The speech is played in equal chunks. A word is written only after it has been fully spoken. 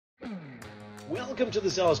Welcome to the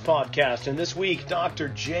Zealous Podcast, and this week, Dr.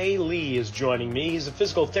 Jia Li is joining me. He's a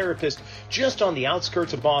physical therapist just on the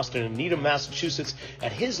outskirts of Boston in Needham, Massachusetts,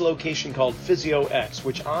 at his location called PhysioX,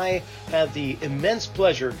 which I have the immense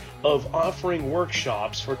pleasure of offering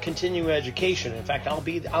workshops for continuing education. In fact, I'll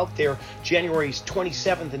be out there January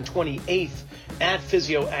 27th and 28th at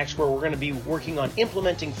PhysioX, where we're going to be working on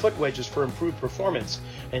implementing foot wedges for improved performance,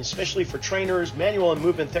 and especially for trainers, manual and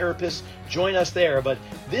movement therapists. Join us there. But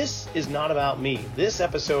this is not about me. This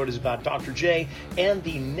episode is about Dr. J and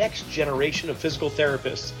the next generation of physical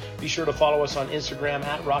therapists. Be sure to follow us on Instagram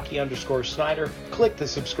at Rocky_Snyder. Click the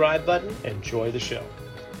subscribe button. Enjoy the show.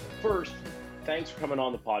 First, thanks for coming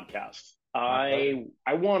on the podcast. I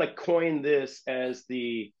want to coin this as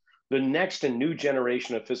the next and new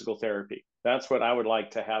generation of physical therapy. That's what I would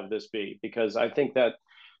like to have this be, because I think that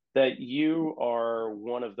you are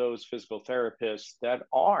one of those physical therapists that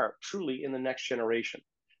are truly in the next generation.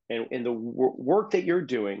 And the work that you're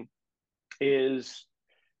doing is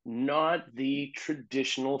not the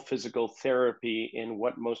traditional physical therapy in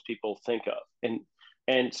what most people think of.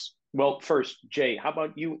 And well, first, Jay, how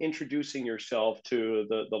about you introducing yourself to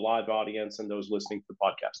the live audience and those listening to the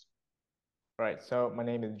podcast? Right. So my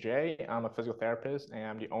name is Jay. I'm a physical therapist, and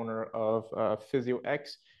I'm the owner of PhysioX.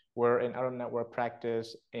 We're an out-of-network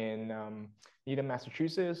practice in Needham,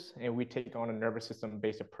 Massachusetts, and we take on a nervous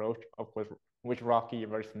system-based approach, of which Rocky you're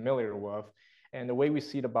very familiar with. And the way we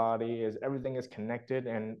see the body is everything is connected,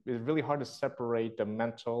 and it's really hard to separate the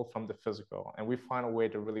mental from the physical. And we find a way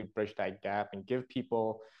to really bridge that gap and give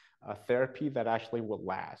people a therapy that actually will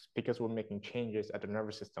last, because we're making changes at the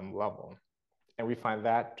nervous system level. And we find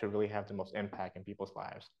that to really have the most impact in people's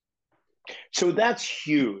lives. So that's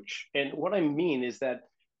huge. And what I mean is that,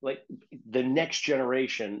 like, the next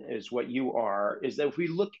generation is what you are, is that if we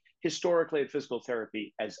look historically at physical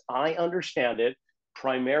therapy, as I understand it,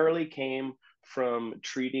 primarily came from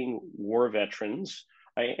treating war veterans,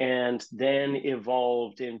 and then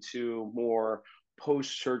evolved into more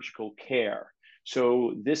post-surgical care.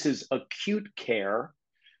 So this is acute care,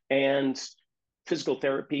 and physical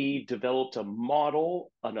therapy developed a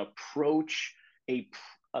model, an approach, a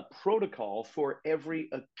protocol for every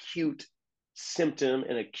acute symptom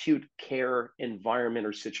and acute care environment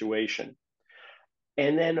or situation.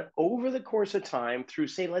 And then over the course of time, through,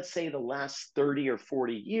 say, let's say the last 30 or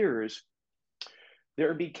 40 years,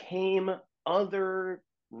 there became other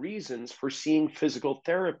reasons for seeing physical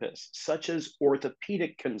therapists, such as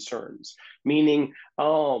orthopedic concerns, meaning,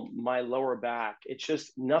 oh, my lower back, it's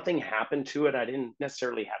just nothing happened to it. I didn't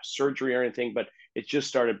necessarily have surgery or anything, but it just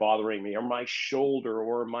started bothering me, or my shoulder,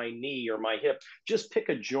 or my knee, or my hip. Just pick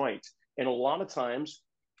a joint. And a lot of times,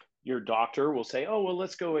 your doctor will say, oh, well,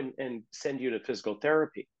 let's go and send you to physical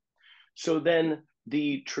therapy. So then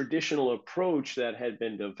the traditional approach that had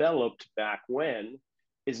been developed back when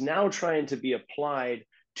is now trying to be applied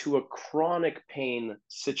to a chronic pain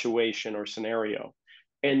situation or scenario.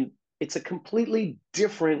 And it's a completely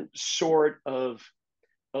different sort of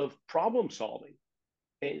problem solving.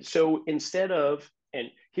 And so instead of, and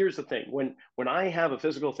here's the thing, when I have a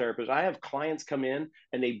physical therapist, I have clients come in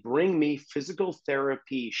and they bring me physical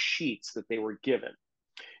therapy sheets that they were given.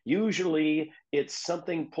 Usually it's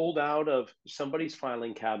something pulled out of somebody's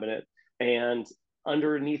filing cabinet, and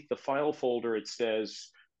underneath the file folder, it says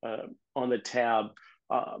on the tab,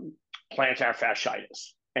 plantar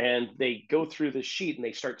fasciitis. And they go through the sheet and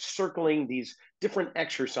they start circling these different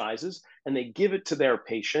exercises, and they give it to their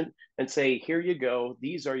patient and say, here you go,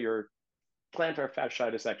 these are your plantar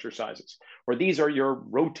fasciitis exercises, or these are your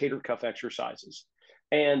rotator cuff exercises.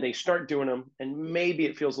 And they start doing them, and maybe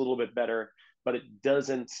it feels a little bit better, but it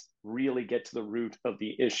doesn't really get to the root of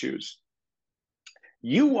the issues.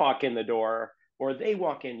 You walk in the door, or they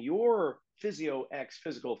walk in your PhysioX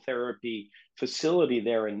physical therapy facility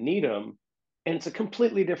there in Needham, and it's a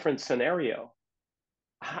completely different scenario.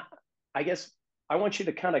 I guess I want you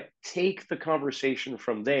to kind of take the conversation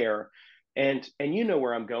from there, and you know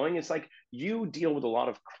where I'm going. It's like you deal with a lot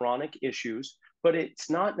of chronic issues, but it's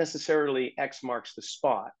not necessarily X marks the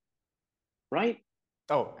spot, right?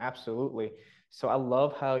 Oh, absolutely. So I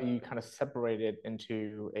love how you kind of separated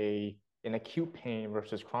into an acute pain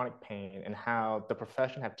versus chronic pain, and how the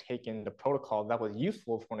profession have taken the protocol that was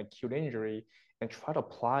useful for an acute injury and try to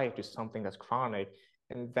apply it to something that's chronic.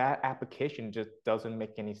 And that application just doesn't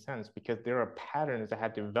make any sense, because there are patterns that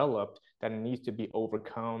have developed that needs to be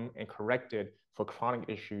overcome and corrected for chronic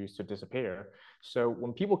issues to disappear. So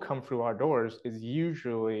when people come through our doors, it's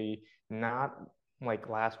usually not like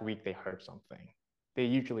last week they heard something. They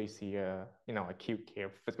usually see acute care,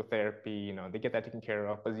 physical therapy, they get that taken care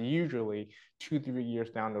of. But usually 2, 3 years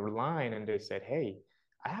down the line, and they said, hey,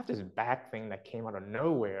 I have this back thing that came out of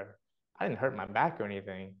nowhere. I didn't hurt my back or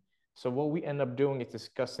anything. So what we end up doing is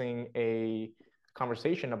discussing a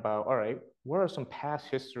conversation about, all right, what are some past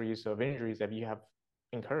histories of injuries that you have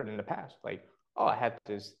incurred in the past? Like, oh, I had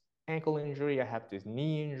this ankle injury, I had this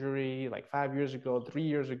knee injury like 5 years ago, 3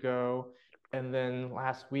 years ago. And then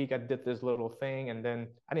last week I did this little thing and then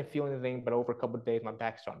I didn't feel anything, but over a couple of days, my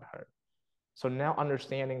back started to hurt. So now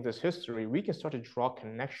understanding this history, we can start to draw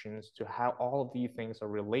connections to how all of these things are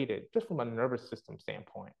related, just from a nervous system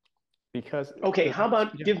standpoint. Because Okay, the how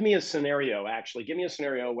about yeah, give me a scenario? Actually, give me a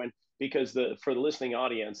scenario when because the for the listening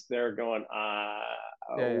audience, they're going,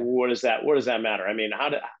 yeah. what does that? What does that matter? I mean, how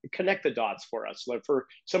to connect the dots for us? Like for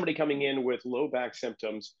somebody coming in with low back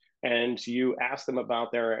symptoms, and you ask them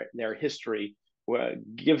about their history,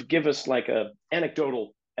 give us like a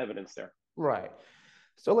anecdotal evidence there. Right.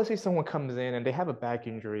 So let's say someone comes in and they have a back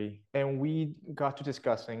injury, and we got to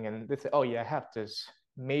discussing, and they say, "Oh yeah, I have this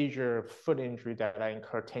major foot injury that I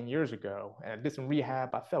incurred 10 years ago, and I did some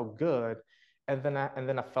rehab. I felt good, and then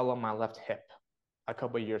I fell on my left hip a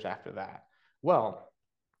couple of years after that." Well,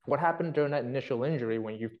 what happened during that initial injury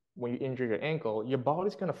when you injure your ankle, your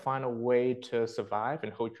body's going to find a way to survive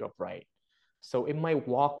and hold you upright. So it might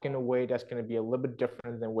walk in a way that's going to be a little bit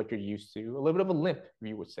different than what you're used to, a little bit of a limp,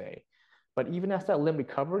 you would say. But even as that limb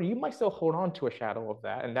recover, you might still hold on to a shadow of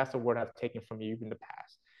that. And that's a word I've taken from you in the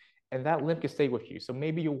past. And that limb can stay with you. So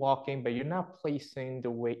maybe you're walking, but you're not placing the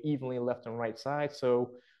weight evenly left and right side.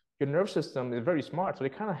 So your nerve system is very smart. So they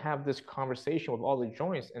kind of have this conversation with all the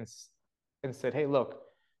joints and said, hey, look,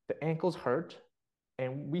 the ankles hurt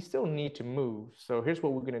and we still need to move. So here's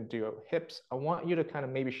what we're going to do. Hips, I want you to kind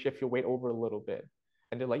of maybe shift your weight over a little bit.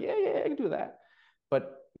 And they're like, yeah, I can do that.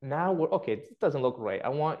 But now we're okay, it doesn't look right. I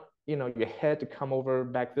want, your head to come over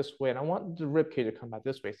back this way, and I want the rib cage to come back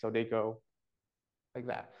this way. So they go like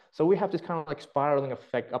that. So we have this kind of like spiraling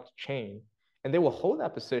effect up the chain. And they will hold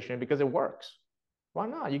that position because it works. Why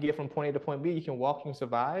not? You get from point A to point B, you can walk and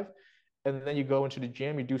survive. And then you go into the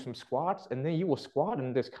gym, you do some squats, and then you will squat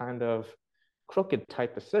in this kind of crooked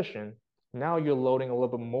type position. Now you're loading a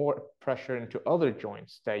little bit more pressure into other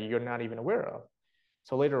joints that you're not even aware of.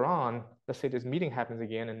 So later on, let's say this meeting happens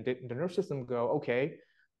again, and the nerve system go, okay,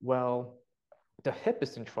 well, the hip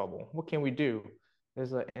is in trouble. What can we do?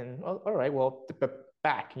 All right, well, the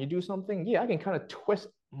back, can you do something? Yeah, I can kind of twist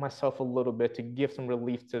myself a little bit to give some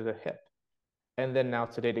relief to the hip. And then now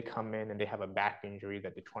today they come in and they have a back injury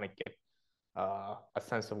that they're trying to get a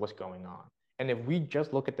sense of what's going on. And if we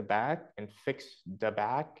just look at the back and fix the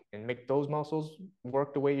back and make those muscles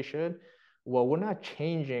work the way you should, well, we're not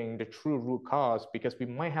changing the true root cause because we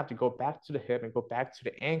might have to go back to the hip and go back to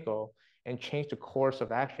the ankle and change the course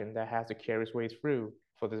of action that has to carry its way through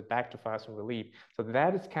for this back to find some relief. So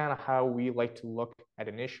that is kind of how we like to look at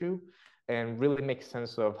an issue and really make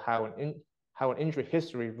sense of how an injury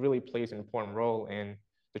history really plays an important role in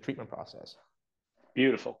the treatment process.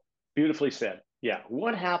 Beautiful, beautifully said. Yeah,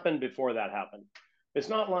 what happened before that happened? It's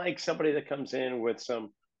not like somebody that comes in with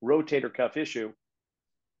some rotator cuff issue.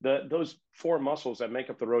 Those four muscles that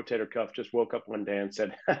make up the rotator cuff just woke up one day and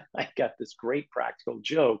said, I got this great practical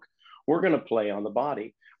joke. We're going to play on the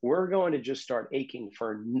body. We're going to just start aching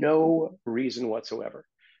for no reason whatsoever.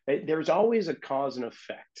 There's always a cause and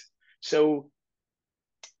effect. So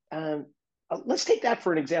um, let's take that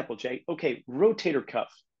for an example, Jay. Okay, rotator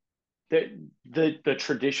cuff. The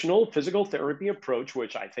traditional physical therapy approach,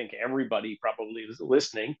 which I think everybody probably is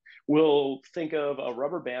listening, will think of a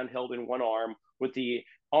rubber band held in one arm with the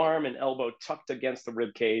arm and elbow tucked against the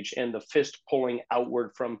rib cage and the fist pulling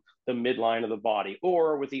outward from the midline of the body,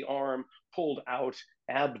 or with the arm pulled out,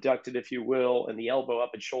 abducted, if you will, and the elbow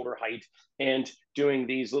up at shoulder height, and doing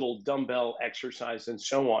these little dumbbell exercises and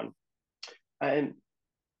so on. And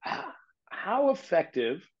how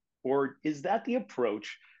effective, or is that the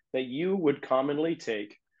approach that you would commonly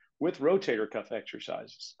take with rotator cuff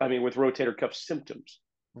exercises? I mean, with rotator cuff symptoms.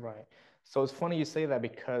 Right. So it's funny you say that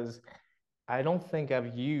because I don't think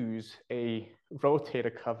I've used a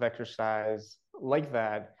rotator cuff exercise like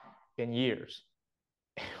that in years.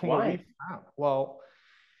 What we Why? found, well,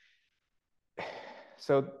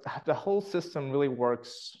 so the whole system really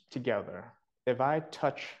works together. If I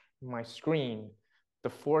touch my screen, the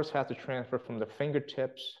force has to transfer from the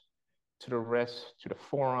fingertips to the wrist, to the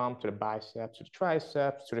forearm, to the biceps, to the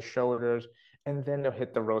triceps, to the shoulders, and then they'll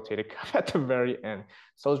hit the rotator cuff at the very end.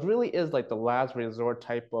 So it really is like the last resort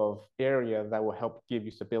type of area that will help give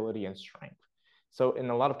you stability and strength. So in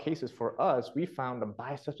a lot of cases for us, we found the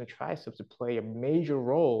biceps and triceps to play a major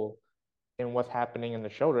role in what's happening in the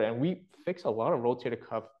shoulder. And we fix a lot of rotator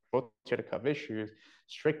cuff issues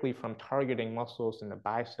strictly from targeting muscles in the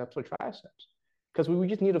biceps or triceps. because we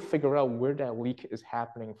just need to figure out where that leak is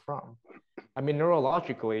happening from. I mean,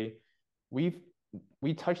 neurologically, we've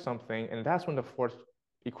we touch something, and that's when the fourth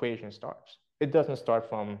equation starts. It doesn't start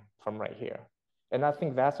from right here. And I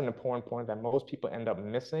think that's an important point that most people end up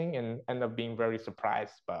missing and end up being very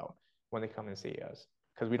surprised about when they come and see us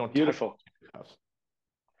because we don't touch Beautiful. cuffs.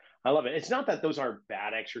 I love it. It's not that those aren't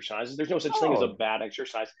bad exercises. There's no such thing as a Oh, bad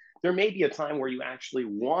exercise. There may be a time where you actually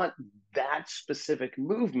want that specific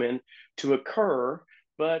movement to occur,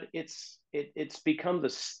 but it's become the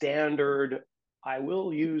standard. I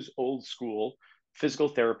will use old school physical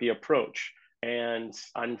therapy approach, and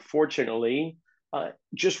unfortunately,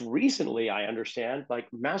 just recently, I understand, like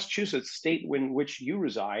Massachusetts state in which you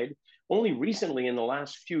reside, only recently in the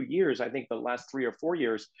last few years, I think the last 3 or 4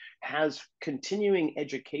 years, has continuing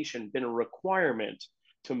education been a requirement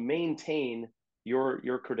to maintain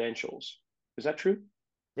your credentials. Is that true?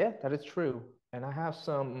 yeah, that is true. And I have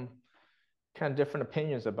some kind of different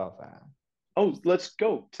opinions about that. Oh, let's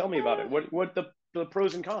go. Tell me about it. What the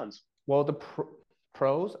pros and cons? Well, the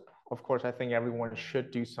pros, of course, I think everyone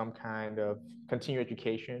should do some kind of continuing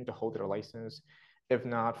education to hold their license. If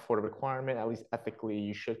not for the requirement, at least ethically,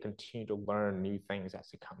 you should continue to learn new things as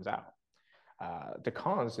it comes out. The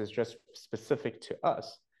cons is just specific to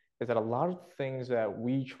us, is that a lot of things that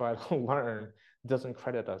we try to learn doesn't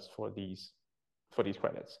credit us for these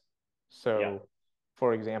credits. Yeah. So,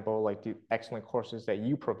 for example, like the excellent courses that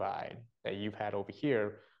you provide, that you've had over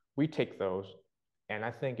here, we take those, and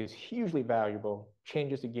I think is hugely valuable,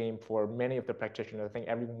 changes the game for many of the practitioners. I think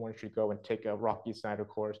everyone should go and take a Rocky Snyder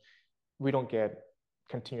course. We don't get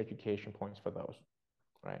continuing education points for those,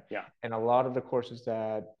 right? Yeah. And a lot of the courses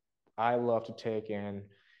that I love to take and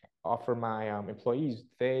offer my employees,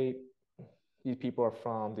 these people are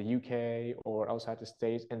from the UK or outside the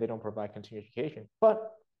States, and they don't provide continuing education,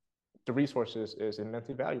 but the resources is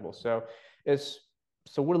immensely valuable. It's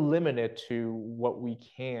so we're limited to what we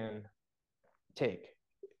can take,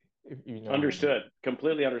 if you know what I mean. Understood.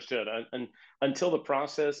 Completely understood. And until the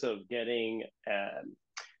process of getting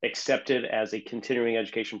accepted as a continuing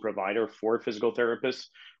education provider for physical therapists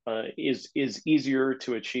is easier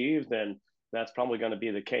to achieve, then that's probably going to be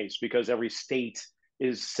the case because every state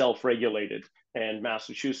is self-regulated, and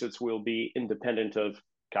Massachusetts will be independent of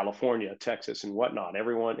California, Texas, and whatnot.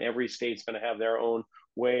 Every state's going to have their own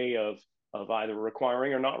way of either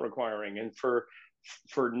requiring or not requiring, and for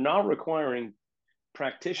not requiring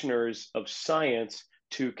practitioners of science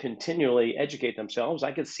to continually educate themselves,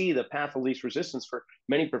 I could see the path of least resistance for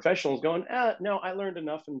many professionals going, no, I learned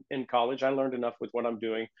enough in college. I learned enough with what I'm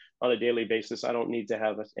doing on a daily basis. I don't need to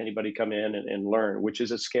have anybody come in and learn, which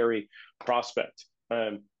is a scary prospect.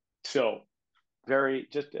 So very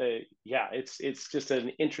just, yeah, it's just an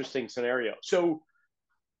interesting scenario. So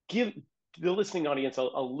give the listening audience a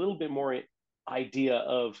little bit more idea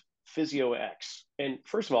of PhysioX. And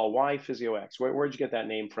first of all, why PhysioX? Where'd you get that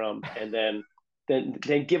name from? And then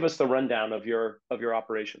give us the rundown of your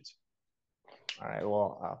operations. All right.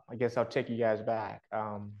 Well, I guess I'll take you guys back.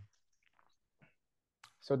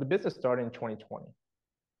 So the business started in 2020.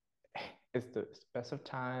 It's the best of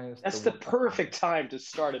times, the That's the worst of perfect times. time to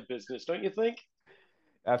start a business, don't you think?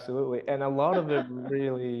 Absolutely. And a lot of it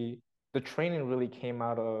really, the training really came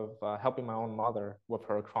out of helping my own mother with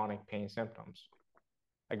her chronic pain symptoms.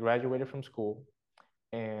 I graduated from school,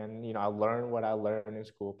 and I learned what I learned in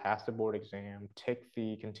school, passed the board exam, take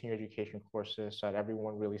the continuing education courses that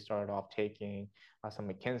everyone really started off taking, some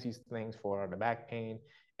McKinsey's things for the back pain,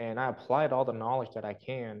 and I applied all the knowledge that I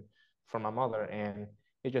can for my mother, and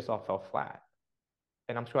it just all fell flat.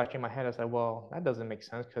 And I'm scratching my head. I said, well, that doesn't make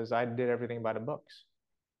sense because I did everything by the books.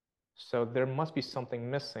 So there must be something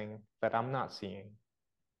missing that I'm not seeing.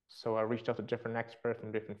 So I reached out to different experts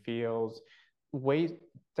from different fields, ways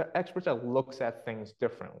the experts that looks at things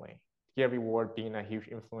differently. Gary Ward being a huge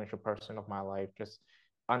influential person of my life, just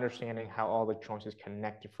understanding how all the joints is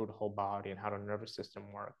connected through the whole body and how the nervous system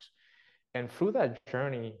works. And through that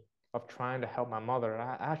journey of trying to help my mother,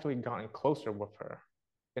 I actually gotten closer with her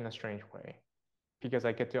in a strange way because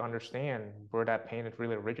I get to understand where that pain is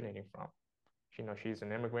really originating from. She's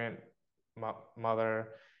an immigrant mother,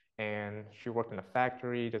 and she worked in a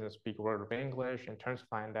factory, doesn't speak a word of English, and turns to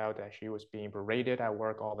find out that she was being berated at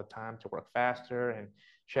work all the time to work faster, and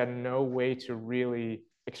she had no way to really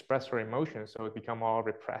express her emotions, so it become all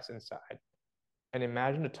repressed inside. And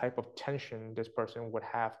imagine the type of tension this person would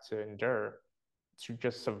have to endure to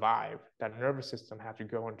just survive. That nervous system had to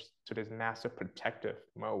go into this massive protective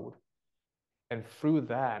mode. And through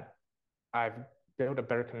that, I've built a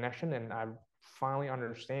better connection and I finally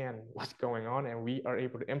understand what's going on. And we are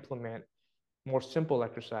able to implement more simple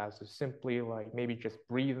exercises, simply like maybe just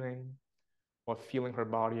breathing, or feeling her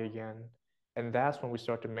body again. And that's when we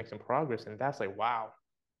start to make some progress. And that's like, wow,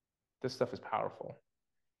 this stuff is powerful.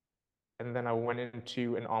 And then I went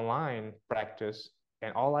into an online practice,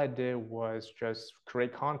 and all I did was just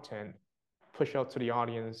create content, push out to the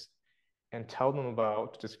audience, and tell them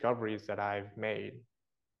about the discoveries that I've made,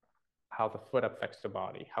 how the foot affects the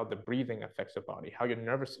body, how the breathing affects the body, how your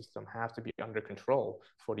nervous system has to be under control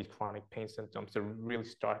for these chronic pain symptoms to really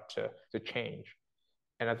start to change.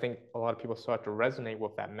 And I think a lot of people start to resonate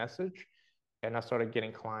with that message. And I started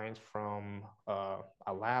getting clients from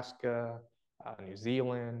Alaska, New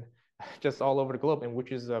Zealand, just all over the globe, and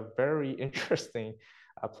which is a very interesting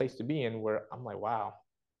place to be in, where I'm like, wow,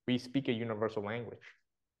 we speak a universal language.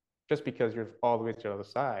 Just because you're all the way to the other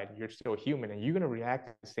side, you're still human, and you're going to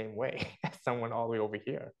react the same way as someone all the way over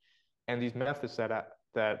here. And these methods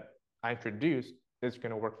that I introduced is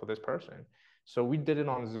going to work for this person. So we did it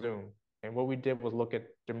on Zoom. And what we did was look at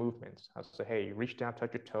the movements. I said, hey, reach down,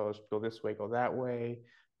 touch your toes, go this way, go that way.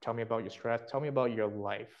 Tell me about your stress. Tell me about your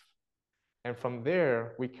life. And from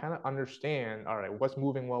there, we kind of understand, all right, what's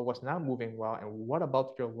moving well, what's not moving well, and what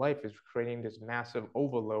about your life is creating this massive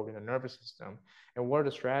overload in the nervous system? And what are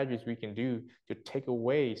the strategies we can do to take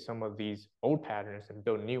away some of these old patterns and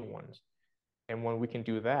build new ones? And when we can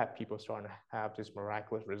do that, people are starting to have these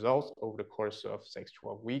miraculous results over the course of 6,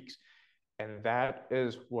 12 weeks. And that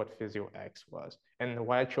is what PhysioX was. And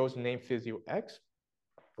why I chose the name PhysioX,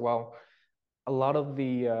 well, a lot of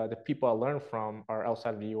the people I learned from are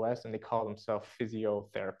outside of the US, and they call themselves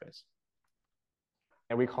physiotherapists.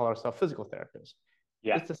 And we call ourselves physical therapists.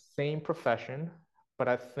 Yeah. It's the same profession, but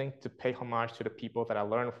I think to pay homage to the people that I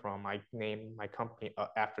learned from, I named my company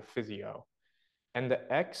after physio. And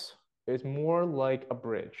the X is more like a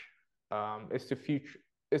bridge. It's the future,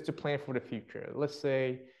 it's to plan for the future. Let's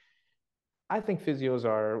say I think physios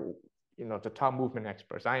are, the top movement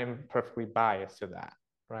experts. I am perfectly biased to that,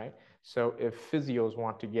 right? So if physios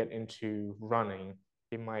want to get into running,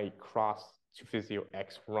 they might cross to Physio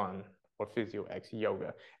X run or Physio X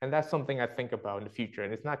yoga. And that's something I think about in the future.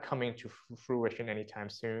 And it's not coming to fruition anytime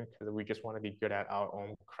soon because we just want to be good at our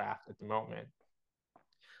own craft at the moment.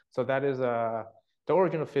 So that is the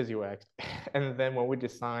origin of Physio X. And then when we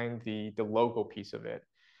designed the logo piece of it,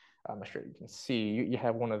 I'm not sure you can see. You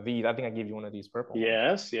have one of these. I think I gave you one of these purple ones.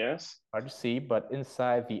 Yes, yes. Hard to see, but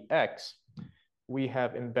inside the X, we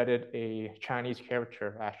have embedded a Chinese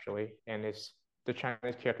character actually, and the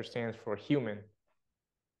Chinese character stands for human,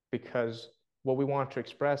 because what we want to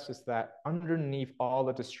express is that underneath all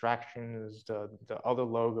the distractions, the other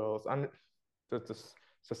logos, the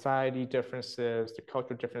society differences, the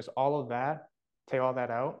cultural difference, all of that, take all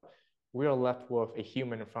that out, we are left with a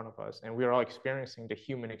human in front of us, and we are all experiencing the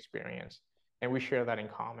human experience, and we share that in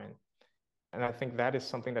common. And I think that is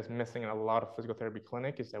something that's missing in a lot of physical therapy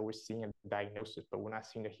clinic, is that we're seeing a diagnosis, but we're not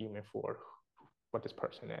seeing the human for what this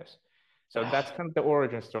person is. So that's kind of the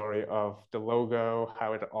origin story of the logo,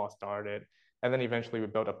 how it all started. And then eventually we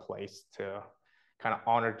built a place to kind of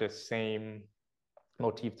honor the same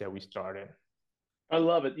motif that we started. I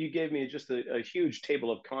love it. You gave me just a huge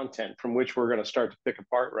table of content from which we're going to start to pick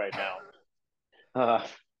apart right now.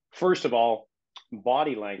 First of all,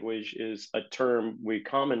 body language is a term we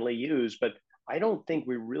commonly use, but I don't think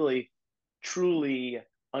we really truly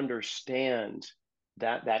understand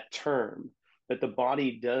that term, that the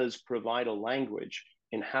body does provide a language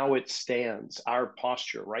in how it stands, our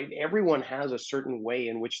posture, right? Everyone has a certain way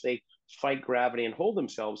in which they fight gravity and hold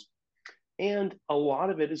themselves. And a lot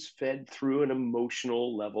of it is fed through an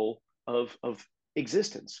emotional level of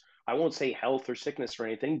existence. I won't say health or sickness or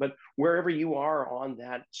anything, but wherever you are on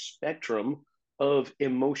that spectrum of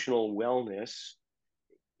emotional wellness,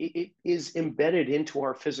 it is embedded into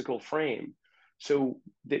our physical frame. So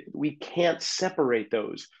that we can't separate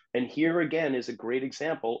those. And here again is a great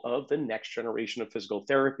example of the next generation of physical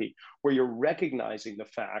therapy, where you're recognizing the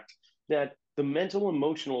fact that the mental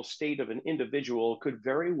emotional state of an individual could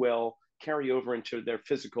very well carry over into their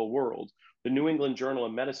physical world. The New England Journal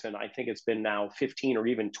of Medicine, I think it's been now 15 or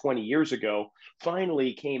even 20 years ago,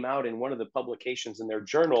 finally came out in one of the publications in their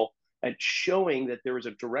journal at showing that there was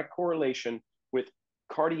a direct correlation with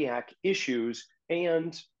cardiac issues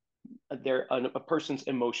and a person's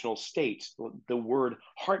emotional state. The word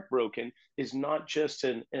heartbroken is not just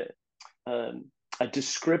a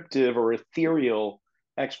descriptive or ethereal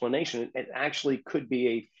explanation. It actually could be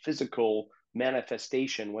a physical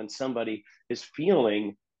manifestation when somebody is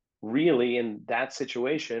feeling really in that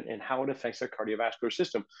situation and how it affects their cardiovascular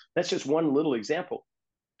system. That's just one little example.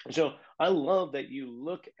 So I love that you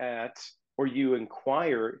look at, or you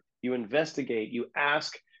inquire, you investigate, you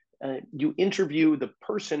ask you interview the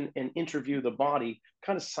person and interview the body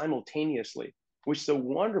kind of simultaneously, which is a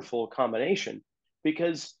wonderful combination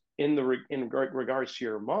because in regards to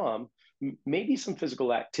your mom, maybe some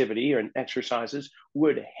physical activity and exercises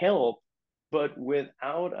would help, but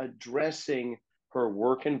without addressing her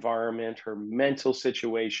work environment, her mental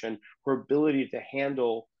situation, her ability to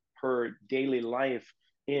handle her daily life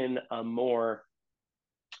in a more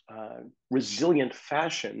resilient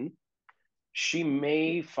fashion, she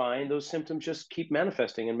may find those symptoms just keep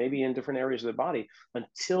manifesting and maybe in different areas of the body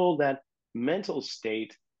until that mental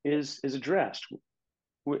state is addressed.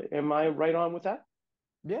 Am I right on with that?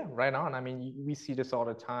 Yeah, right on. I mean, we see this all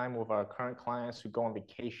the time with our current clients who go on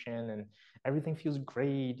vacation and everything feels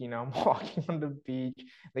great. I'm walking on the beach.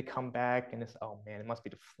 They come back and it's, oh man, it must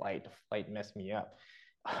be the flight. The flight messed me up.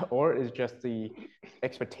 Or it's just the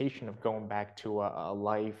expectation of going back to a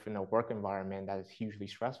life in a work environment that is hugely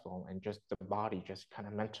stressful and just the body just kind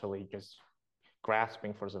of mentally just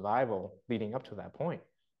grasping for survival leading up to that point.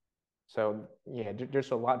 So yeah,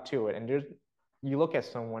 there's a lot to it, and you look at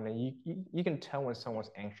someone and you can tell when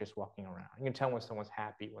someone's anxious walking around. You can tell when someone's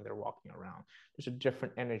happy when they're walking around. There's a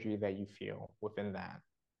different energy that you feel within that.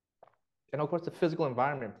 And of course, the physical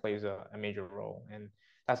environment plays a major role, and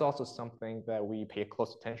that's also something that we pay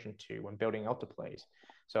close attention to when building out the place.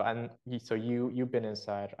 So you've been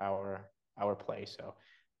inside our place, so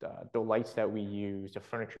the lights that we use, the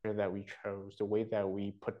furniture that we chose, the way that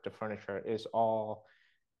we put the furniture is all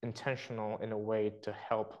intentional in a way to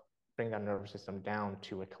help bring that nervous system down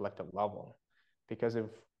to a collective level. Because if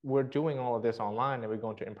we're doing all of this online and we're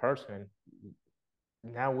going to in person,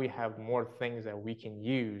 now we have more things that we can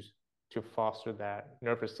use to foster that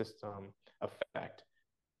nervous system effect.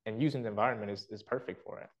 And using the environment is perfect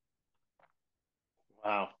for it.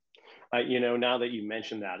 Wow. Now that you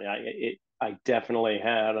mentioned that, I definitely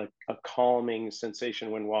had a calming sensation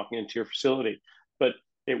when walking into your facility, but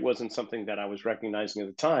it wasn't something that I was recognizing at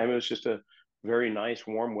the time. It was just a very nice,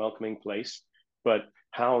 warm, welcoming place. But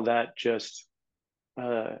how that just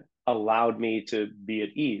allowed me to be at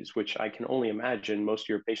ease, which I can only imagine most of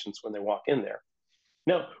your patients when they walk in there.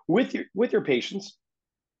 Now, with your patients,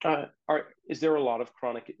 is there a lot of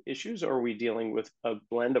chronic issues, or are we dealing with a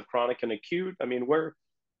blend of chronic and acute? I mean,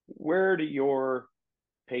 where do your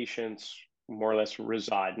patients more or less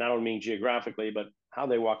reside? And I don't mean geographically, but how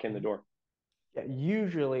they walk in the door. Yeah,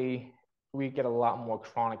 usually we get a lot more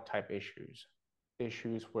chronic type issues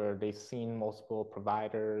where they've seen multiple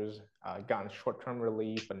providers, gotten short-term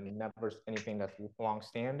relief, but never anything that's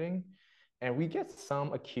long-standing. And we get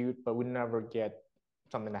some acute, but we never get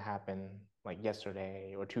something that happened like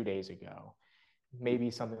yesterday or 2 days ago. Maybe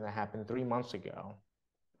something that happened 3 months ago,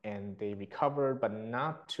 and they recovered, but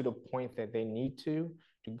not to the point that they need to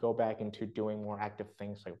go back into doing more active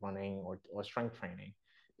things like running or strength training.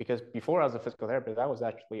 Because before I was a physical therapist, I was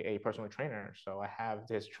actually a personal trainer. So I have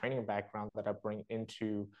this training background that I bring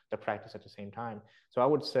into the practice at the same time. So I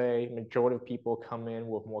would say majority of people come in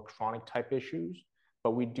with more chronic type issues,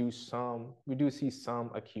 but we do see some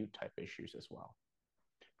acute type issues as well.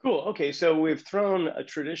 Cool. Okay, so we've thrown a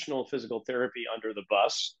traditional physical therapy under the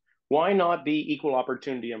bus. Why not be equal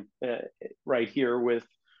opportunity right here with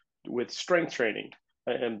strength training?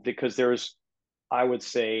 And because there's, I would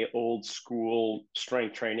say, old school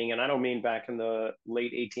strength training, and I don't mean back in the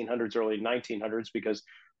late 1800s, early 1900s, because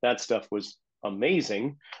that stuff was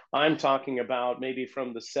amazing. I'm talking about maybe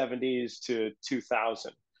from the 70s to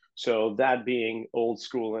 2000. So that being old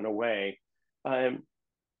school in a way. Um,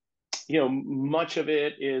 much of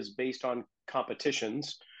it is based on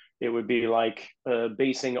competitions. It would be like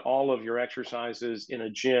basing all of your exercises in a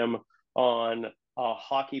gym on a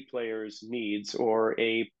hockey player's needs or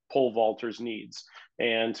a pole vaulter's needs.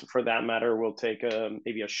 And for that matter, we'll take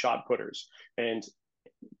maybe a shot putter's.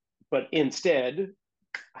 But instead,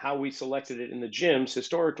 how we selected it in the gyms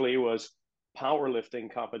historically was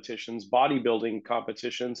powerlifting competitions, bodybuilding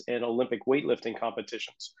competitions, and Olympic weightlifting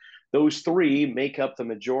competitions. Those three make up the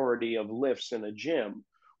majority of lifts in a gym,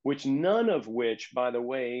 which none of which, by the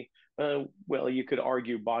way, well, you could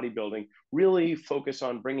argue bodybuilding, really focus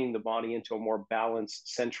on bringing the body into a more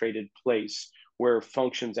balanced, centrated place where it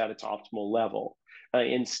functions at its optimal level.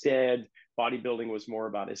 Instead, bodybuilding was more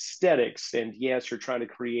about aesthetics. And yes, you're trying to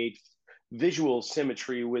create visual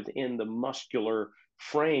symmetry within the muscular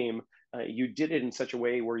frame, you did it in such a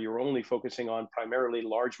way where you're only focusing on primarily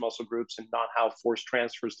large muscle groups and not how force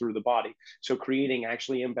transfers through the body. So creating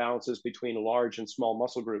actually imbalances between large and small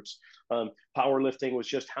muscle groups. Powerlifting was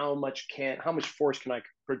just how much force can I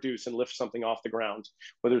produce and lift something off the ground,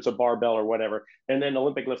 whether it's a barbell or whatever. And then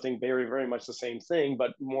Olympic lifting, very, very much the same thing,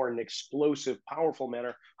 but more in an explosive, powerful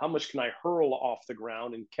manner. How much can I hurl off the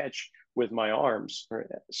ground and catch with my arms?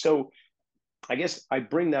 So I guess I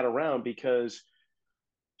bring that around because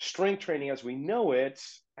strength training as we know it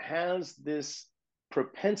has this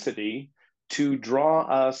propensity to draw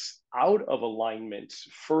us out of alignment,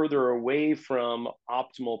 further away from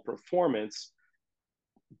optimal performance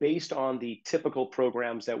based on the typical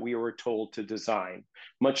programs that we were told to design,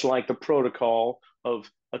 much like the protocol of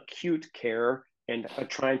acute care and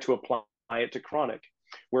trying to apply it to chronic.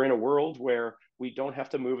 We're in a world where we don't have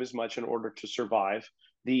to move as much in order to survive.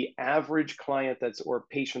 The average client or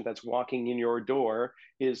patient that's walking in your door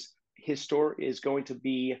is going to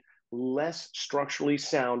be less structurally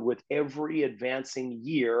sound with every advancing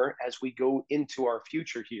year as we go into our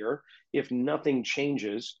future here. If nothing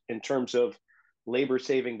changes in terms of labor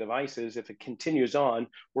saving devices, if it continues on,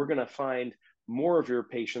 we're going to find more of your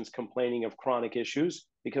patients complaining of chronic issues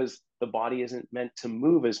because the body isn't meant to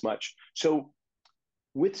move as much. So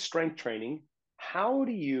with strength training, how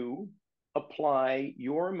do you apply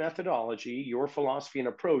your methodology, your philosophy and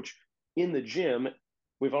approach in the gym?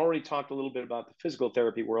 We've already talked a little bit about the physical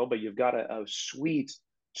therapy world, but you've got a sweet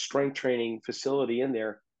strength training facility in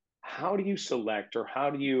there. How do you select, or how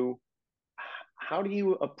do you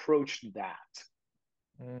approach that?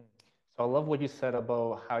 So I love what you said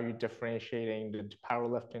about how you're differentiating the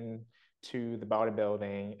powerlifting to the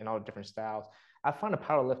bodybuilding and all the different styles. I find the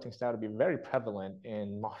powerlifting style to be very prevalent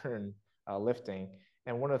in modern lifting.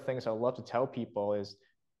 And one of the things I love to tell people is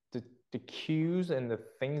the cues and the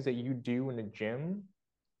things that you do in the gym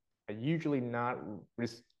are usually not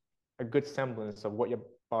a good semblance of what your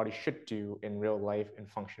body should do in real life and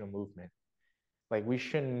functional movement. Like, we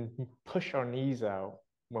shouldn't push our knees out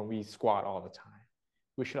when we squat all the time.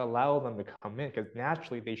 We should allow them to come in because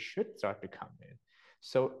naturally they should start to come in.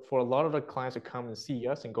 So for a lot of the clients that come and see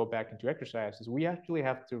us and go back into exercises, we actually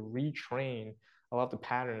have to retrain a lot of the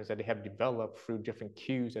patterns that they have developed through different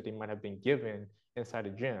cues that they might have been given inside the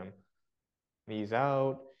gym. Knees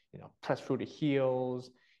out, press through the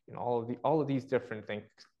heels, all of these different things.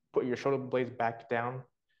 Put your shoulder blades back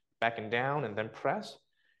and down, and then press.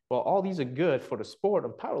 Well, all these are good for the sport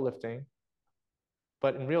of powerlifting,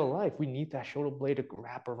 but in real life, we need that shoulder blade to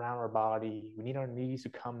wrap around our body. We need our knees to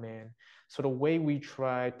come in. So the way we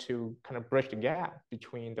try to kind of bridge the gap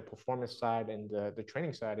between the performance side and the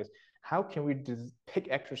training side is, how can we pick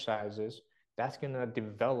exercises that's going to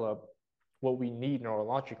develop what we need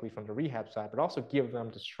neurologically from the rehab side, but also give them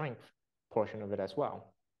the strength portion of it as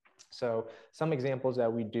well. So some examples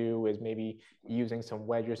that we do is maybe using some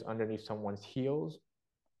wedges underneath someone's heels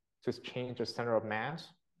to change the center of mass,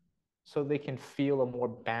 so they can feel a more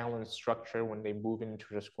balanced structure when they move into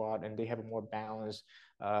the squat, and they have a more balanced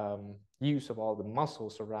use of all the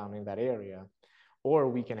muscles surrounding that area. Or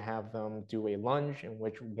we can have them do a lunge in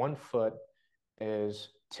which one foot is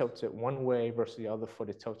tilted one way versus the other foot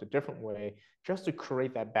is tilted a different way, just to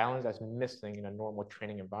create that balance that's missing in a normal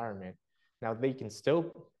training environment. Now, they can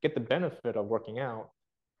still get the benefit of working out,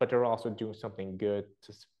 but they're also doing something good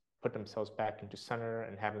to put themselves back into center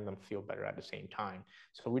and having them feel better at the same time.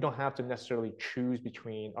 So we don't have to necessarily choose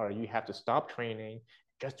between, or you have to stop training,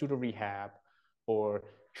 just do the rehab, or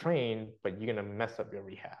train, but you're gonna mess up your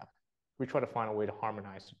rehab. We try to find a way to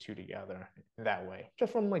harmonize the two together that way,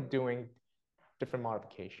 just from like doing different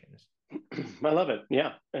modifications. I love it.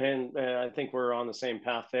 Yeah. And I think we're on the same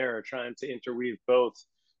path there, trying to interweave both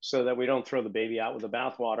so that we don't throw the baby out with the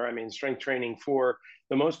bathwater. I mean, strength training for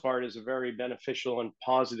the most part is a very beneficial and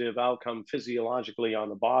positive outcome physiologically on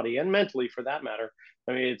the body and mentally for that matter.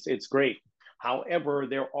 I mean, it's great. However,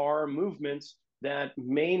 there are movements that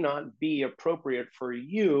may not be appropriate for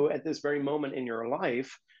you at this very moment in your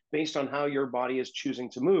life based on how your body is choosing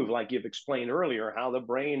to move. Like you've explained earlier, how the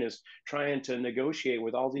brain is trying to negotiate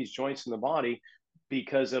with all these joints in the body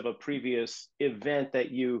because of a previous event that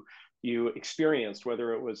you experienced,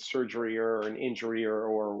 whether it was surgery or an injury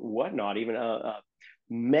or whatnot, even a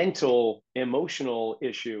mental, emotional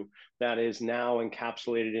issue that is now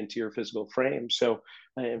encapsulated into your physical frame. So,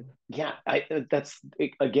 yeah, that's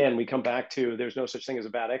again, we come back to there's no such thing as a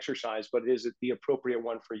bad exercise, but is it the appropriate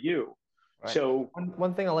one for you? Right. So,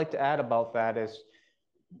 one thing I like to add about that is,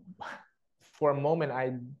 for a moment,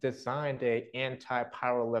 I designed a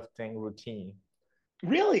anti-powerlifting routine.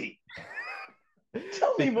 really?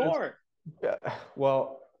 Tell me Because, more.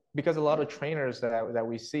 well, because a lot of trainers that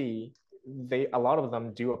we see, a lot of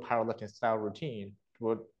them do a powerlifting style routine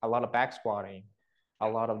with a lot of back squatting, a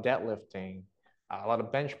lot of deadlifting, a lot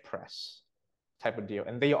of bench press type of deal,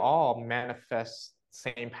 and they all manifest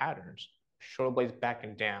same patterns: shoulder blades back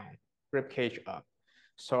and down, rib cage up.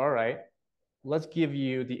 So all right, let's give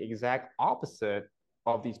you the exact opposite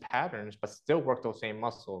of these patterns, but still work those same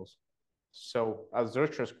muscles. So a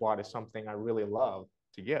Zercher squat is something I really love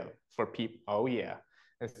to give for people. Oh yeah.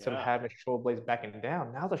 Instead of Yeah. having shoulder blades back and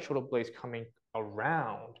down, now the shoulder blades coming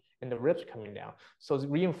around and the ribs coming down. So it's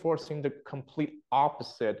reinforcing the complete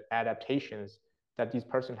opposite adaptations that these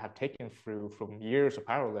persons have taken through from years of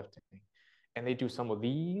powerlifting. And they do some of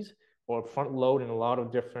these or front load in a lot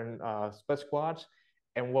of different split squats.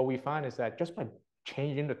 And what we find is that just by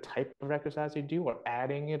changing the type of exercise they do or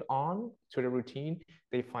adding it on to the routine,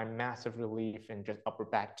 they find massive relief in just upper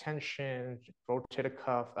back tension, rotator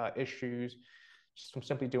cuff issues, just from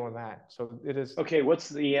simply doing that. So it is Okay, what's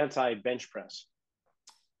the anti bench press?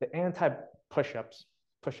 the anti push-ups,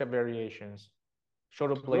 push-up variations.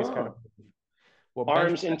 Shoulder blades got to Oh, move. Well, bench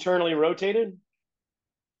arms press, internally rotated?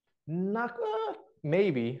 not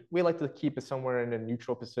maybe. We like to keep it somewhere in a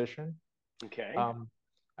neutral position. Okay. Um,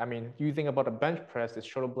 I mean, you think about a bench press, it's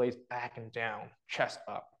shoulder blades back and down, chest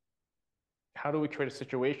up. How do we create a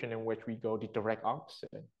situation in which we go the direct opposite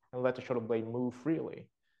and let the shoulder blade move freely?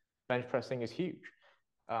 Bench pressing is huge.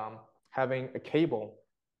 Having a cable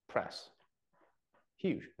press,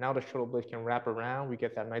 huge. Now the shoulder blade can wrap around. We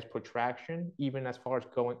get that nice protraction, even as far as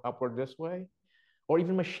going upward this way, or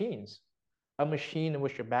even machines. A machine in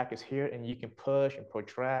which your back is here and you can push and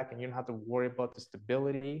protract and you don't have to worry about the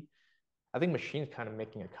stability. I think machines kind of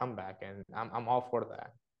making a comeback, and I'm all for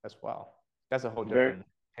that as well. That's a whole Very. different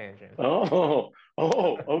tangent.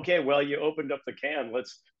 Okay. Well, you opened up the can.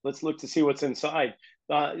 Let's look to see what's inside.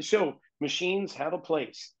 So machines have a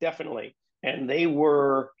place, definitely, and they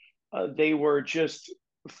were just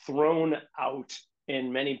thrown out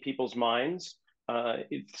in many people's minds,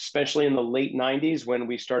 especially in the late '90s when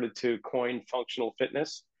we started to coin functional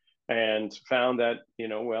fitness, and found that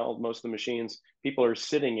well, most of the machines people are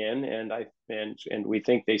sitting in, and we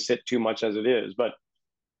think they sit too much as it is, but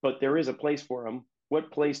there is a place for them. What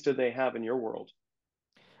place do they have in your world?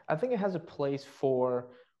 I think it has a place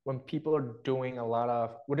for when people are doing a lot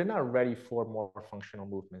of, well, they're not ready for more functional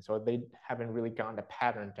movements, or they haven't really gotten the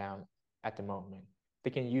pattern down at the moment. They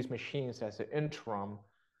can use machines as an interim,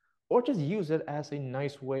 or just use it as a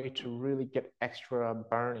nice way to really get extra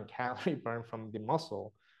burn and calorie burn from the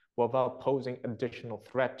muscle without posing additional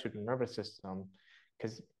threat to the nervous system.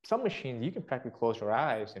 Because some machines, you can practically close your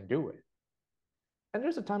eyes and do it. And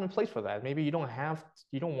there's a time and place for that. Maybe you don't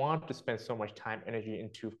want to spend so much time, energy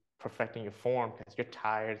into perfecting your form because you're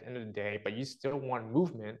tired at the end of the day, but you still want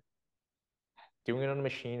movement. Doing it on a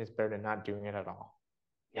machine is better than not doing it at all.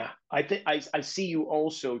 Yeah, I think I see you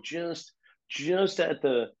also just at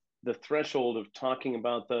the threshold of talking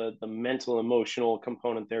about the mental emotional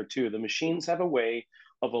component there too. The machines have a way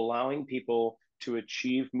of allowing people to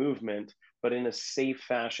achieve movement, but in a safe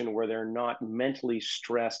fashion where they're not mentally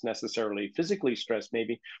stressed necessarily, physically stressed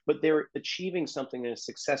maybe, but they're achieving something in a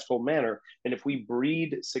successful manner. And if we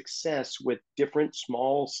breed success with different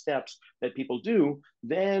small steps that people do,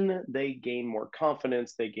 then they gain more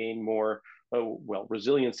confidence, they gain more well,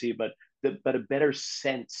 resiliency, but a better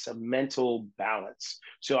sense, a mental balance.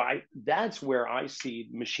 So that's where I see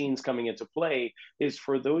machines coming into play, is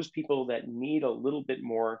for those people that need a little bit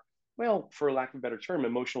more, well, for lack of a better term,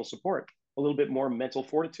 emotional support, a little bit more mental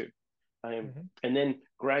fortitude. Mm-hmm. And then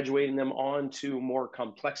graduating them on to more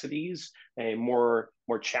complexities and more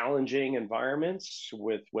challenging environments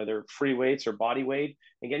with whether free weights or body weight,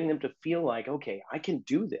 and getting them to feel like, okay, I can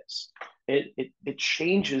do this. It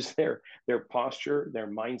changes their posture, their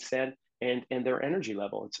mindset, and their energy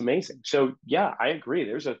level. It's amazing. So yeah, I agree.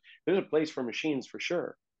 There's a place for machines for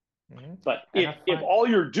sure. Mm-hmm. But And if all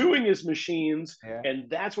you're doing is machines yeah, and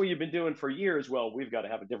that's what you've been doing for years, well, we've got to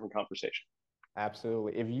have a different conversation.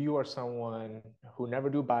 absolutely. If you are someone who never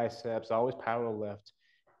do biceps, always power lift,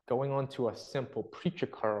 going on to a simple preacher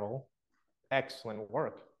curl, excellent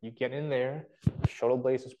work. You get in there, shoulder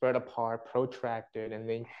blades are spread apart, protracted, and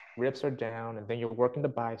then ribs are down, and then you're working the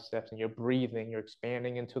biceps and you're breathing, you're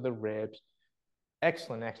expanding into the ribs.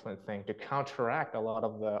 Excellent, excellent thing to counteract a lot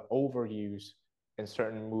of the overuse in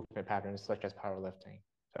certain movement patterns, such as powerlifting.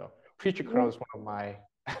 So preacher curl is one of my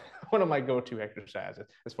one of my go-to exercises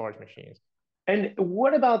as far as machines. And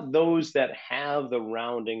what about those that have the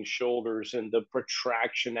rounding shoulders and the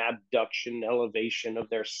protraction, abduction, elevation of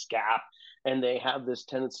their scap, and they have this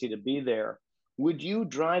tendency to be there? Would you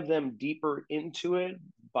drive them deeper into it,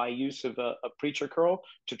 by use of a preacher curl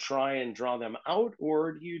to try and draw them out,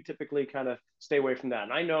 or do you typically kind of stay away from that?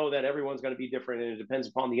 And I know that everyone's going to be different and it depends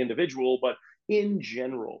upon the individual, but in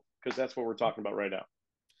general, because that's what we're talking about right now.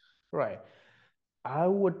 Right. I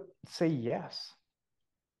would say yes.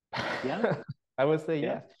 Yeah, I would say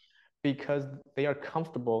yeah. yes, because they are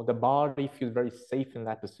comfortable. The body feels very safe in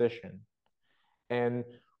that position. And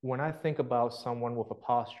when I think about someone with a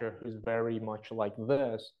posture who's very much like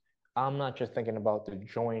this, I'm not just thinking about the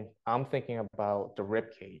joint, I'm thinking about the rib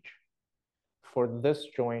cage. For this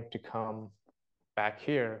joint to come back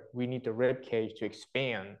here, we need the rib cage to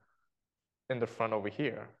expand in the front over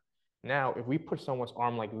here. Now, if we put someone's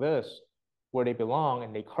arm like this, where they belong,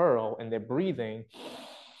 and they curl and they're breathing,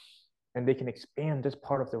 and they can expand this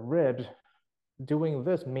part of the ribs, doing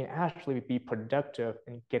this may actually be productive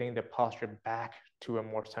in getting the posture back to a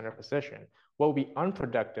more center position. What would be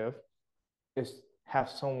unproductive is have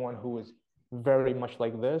someone who is very much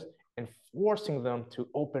like this and forcing them to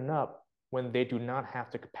open up when they do not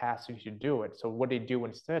have the capacity to do it. So what they do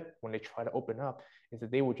instead when they try to open up is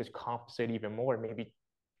that they would just compensate even more, maybe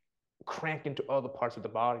crank into other parts of the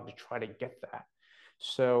body to try to get that.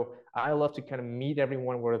 So I love to kind of meet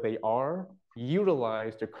everyone where they are,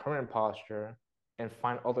 utilize their current posture, and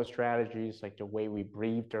find other strategies like the way we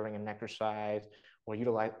breathe during an exercise or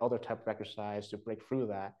utilize other type of exercise to break through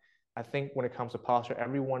that. I think when it comes to posture,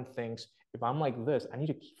 everyone thinks if I'm like this, I need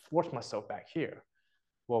to force myself back here.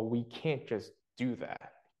 Well, we can't just do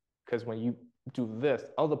that because when you do this,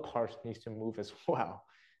 other parts needs to move as well.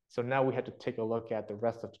 So now we have to take a look at the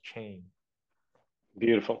rest of the chain.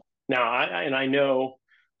 Beautiful. Now, I know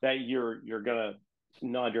that you're gonna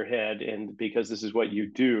nod your head, and because this is what you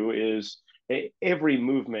do, is every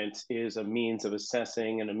movement is a means of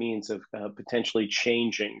assessing and a means of potentially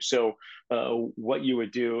changing. So, what you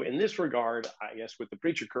would do in this regard, I guess, with the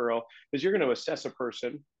preacher curl, is you're going to assess a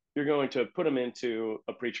person, you're going to put them into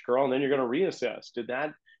a preacher curl, and then you're going to reassess. Did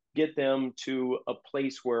that get them to a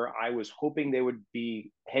place where I was hoping they would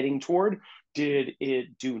be heading toward? Did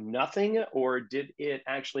it do nothing, or did it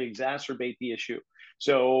actually exacerbate the issue?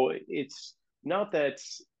 So it's not that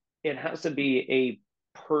it has to be a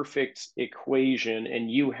perfect equation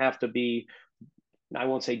and you have to be, I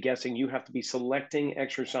won't say guessing, you have to be selecting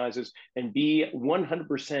exercises and be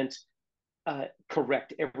 100%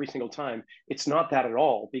 correct every single time. It's not that at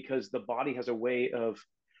all, because the body has a way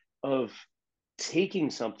of taking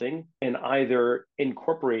something and either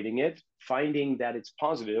incorporating it, finding that it's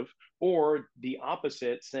positive, or the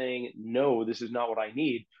opposite, saying, no, this is not what I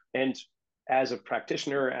need. And as a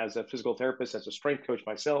practitioner, as a physical therapist, as a strength coach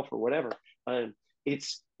myself, or whatever,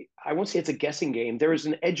 it's, I won't say it's a guessing game. There is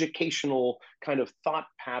an educational kind of thought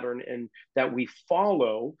pattern and that we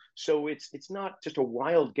follow. So it's not just a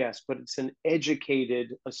wild guess, but it's an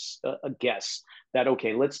educated a guess that,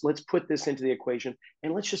 okay, let's put this into the equation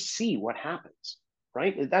and let's just see what happens.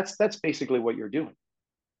 Right? That's basically what you're doing.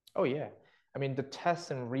 Oh yeah. I mean, the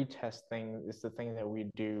test and retest thing is the thing that we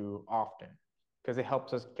do often because it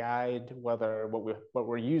helps us guide whether what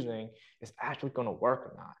we're using is actually going to work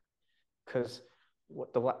or not. Because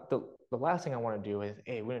what the last thing I want to do is,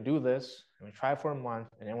 hey, we're gonna do this, and we try it for a month,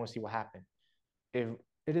 and then we'll see what happens. If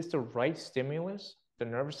it is the right stimulus, the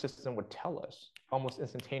nervous system would tell us almost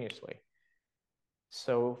instantaneously.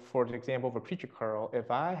 So for the example of a preacher curl, if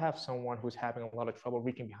I have someone who's having a lot of trouble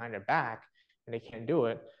reaching behind their back and they can't do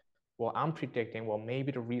it, well, I'm predicting, well,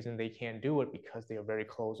 maybe the reason they can't do it because they are very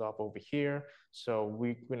closed off over here. So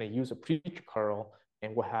we're going to use a preacher curl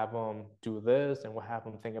and we'll have them do this and we'll have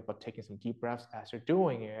them think about taking some deep breaths as they're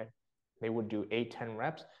doing it. They would do 8-10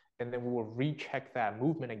 reps and then we will recheck that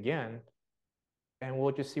movement again and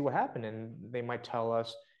we'll just see what happened. And they might tell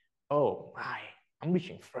us, oh, I'm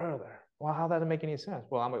reaching further. Well, how does that make any sense?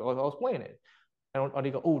 Well, I'm like, I'll explain it. And or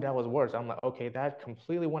they go, oh, that was worse. I'm like, okay, that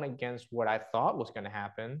completely went against what I thought was going to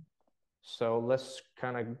happen. So let's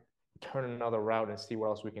kind of turn another route and see what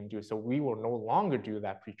else we can do. So we will no longer do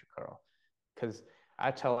that preacher curl because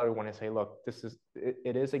I tell everyone and say, look,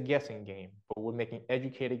 it is a guessing game, but we're making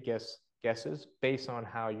educated guesses based on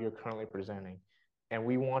how you're currently presenting. And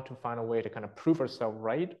we want to find a way to kind of prove ourselves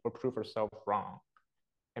right or prove ourselves wrong.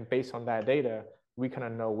 And based on that data, we kind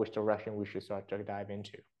of know which direction we should start to dive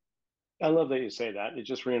into. I love that you say that. It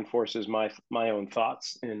just reinforces my own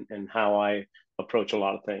thoughts and how I approach a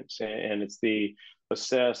lot of things. And it's the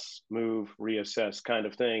assess, move, reassess kind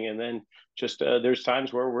of thing. And then just there's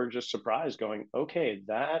times where we're just surprised, going, okay,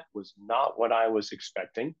 that was not what I was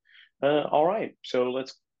expecting. All right, so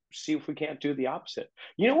let's see if we can't do the opposite.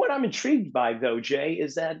 You know what I'm intrigued by, though, Jay,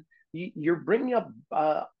 is that you're bringing up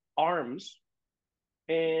arms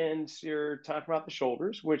and you're talking about the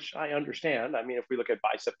shoulders, which I understand. I mean, if we look at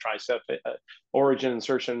bicep, tricep, origin,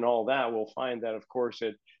 insertion, and all that, we'll find that, of course,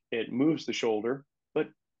 it moves the shoulder. But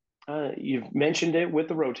you've mentioned it with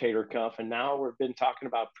the rotator cuff, and now we've been talking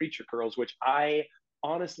about preacher curls, which I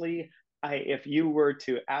honestly, if you were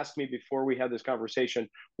to ask me before we had this conversation,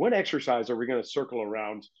 what exercise are we going to circle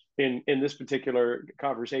around in this particular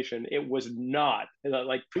conversation? It was not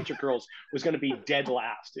like preacher curls was going to be dead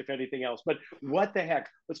last, if anything else. But what the heck?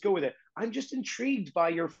 Let's go with it. I'm just intrigued by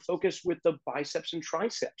your focus with the biceps and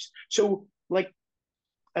triceps. So, like,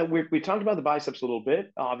 we talked about the biceps a little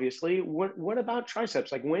bit, obviously. What about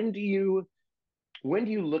triceps? Like, when do you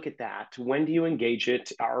look at that? When do you engage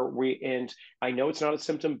it? Are we, and I know it's not a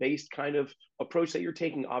symptom based kind of approach that you're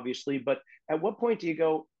taking, obviously, but at what point do you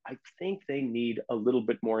go, I think they need a little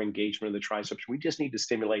bit more engagement of the triceps? We just need to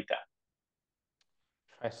stimulate that.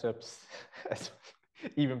 Triceps, that's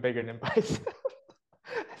even bigger than bicep.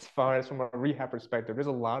 As far as from a rehab perspective, there's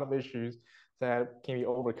a lot of issues that can be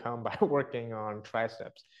overcome by working on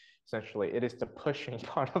triceps. Essentially, it is the pushing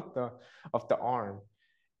part of the arm.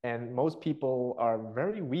 And most people are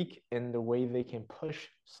very weak in the way they can push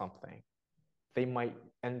something. They might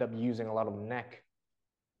end up using a lot of neck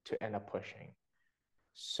to end up pushing.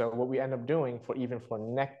 So what we end up doing for even for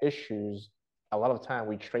neck issues, a lot of time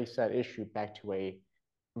we trace that issue back to a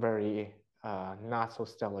very not so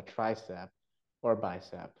stellar tricep or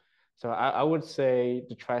bicep. So I would say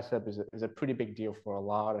the tricep is a pretty big deal for a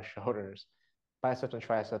lot of shoulders, biceps and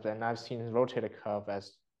triceps. And I've seen rotator cuff,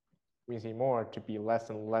 as we see more, to be less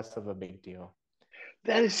and less of a big deal.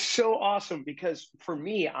 That is so awesome because for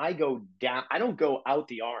me, I go down, I don't go out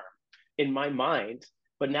the arm in my mind,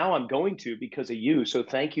 but now I'm going to because of you. So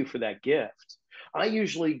thank you for that gift. I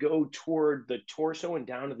usually go toward the torso and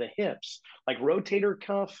down to the hips. Like rotator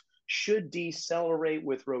cuff should decelerate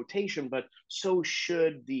with rotation, but so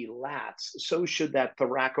should the lats. So should that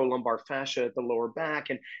thoracolumbar fascia at the lower back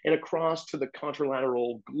and across to the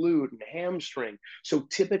contralateral glute and hamstring. So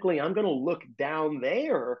typically, I'm going to look down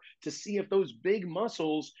there to see if those big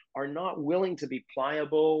muscles are not willing to be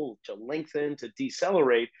pliable, to lengthen, to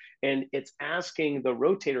decelerate. And it's asking the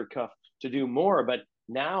rotator cuff to do more. But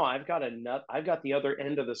now I've got the other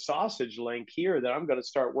end of the sausage link here that I'm going to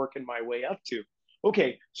start working my way up to.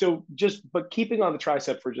 Okay, so but keeping on the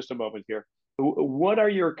tricep for just a moment here, what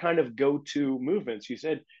are your kind of go-to movements? You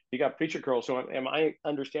said you got preacher curl, so am I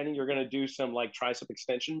understanding you're going to do some like tricep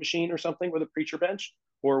extension machine or something with a preacher bench,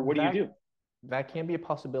 or what do you That do? that can be a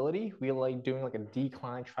possibility. We like doing like a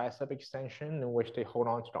decline tricep extension in which they hold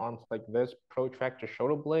on to the arms like this, protract the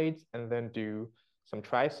shoulder blades, and then do some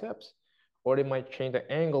triceps. Or they might change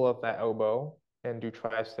the angle of that elbow and do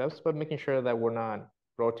triceps, but making sure that we're not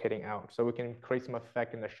rotating out. So we can create some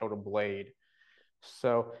effect in the shoulder blade.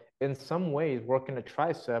 So in some ways, working the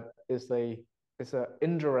tricep is an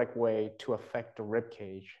indirect way to affect the rib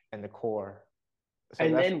cage and the core. So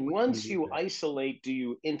And that's then what we once use you it. isolate, do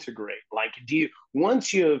you integrate? Like, do you,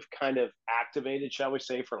 once you've kind of activated, shall we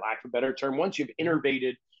say, for lack of a better term, once you've Mhm.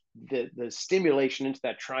 innervated the stimulation into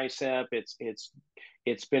that tricep,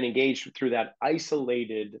 it's been engaged through that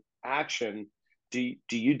isolated action. Do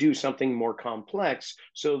you do something more complex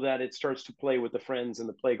so that it starts to play with the friends in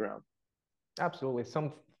the playground? Absolutely.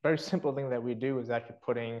 Some very simple thing that we do is actually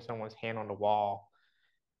putting someone's hand on the wall,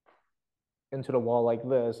 into the wall like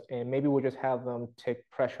this, and maybe we'll just have them take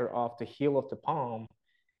pressure off the heel of the palm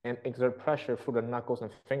and exert pressure through the knuckles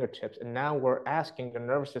and fingertips. And now we're asking the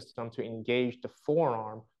nervous system to engage the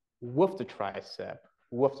forearm with the tricep,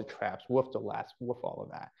 with the traps, with the lats, with all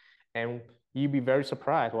of that. And you'd be very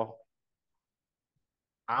surprised. Well,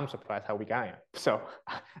 I'm surprised how weak I am. So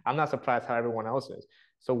I'm not surprised how everyone else is.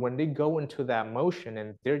 So when they go into that motion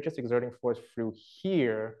and they're just exerting force through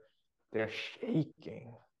here, they're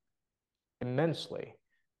shaking immensely.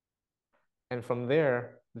 And from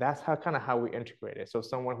there, that's how kind of how we integrate it. So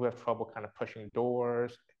someone who has trouble kind of pushing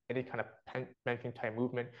doors, any kind of benching type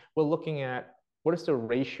movement, we're looking at what is the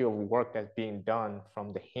ratio of work that's being done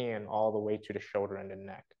from the hand all the way to the shoulder and the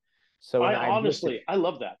neck. So in I the ideal honestly, I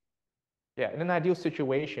love that. yeah, in an ideal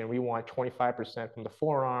situation, we want 25% from the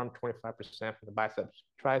forearm, 25% from the biceps,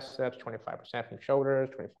 triceps, 25% from shoulders,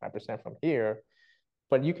 25% from here.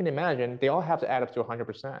 But you can imagine they all have to add up to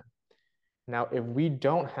 100%. Now, if we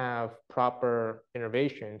don't have proper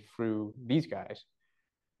innervation through these guys,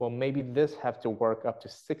 well, maybe this has to work up to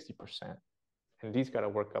 60%, and these got to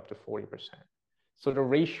work up to 40%. So the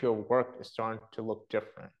ratio of work is starting to look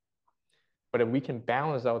different. But if we can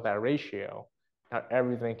balance out that ratio, now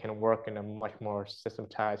everything can work in a much more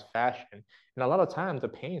systematized fashion. And a lot of times the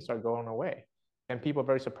pain start going away. And people are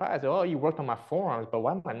very surprised. Oh, you worked on my forearms, but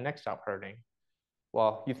why my neck stop hurting?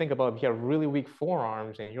 Well, you think about if you have really weak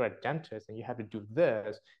forearms and you're a dentist and you have to do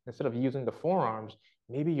this, instead of using the forearms,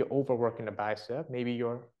 maybe you're overworking the bicep, maybe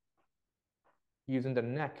you're using the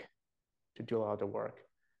neck to do a lot of the work.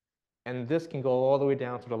 And this can go all the way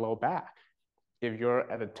down to the low back. If you're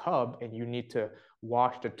at a tub and you need to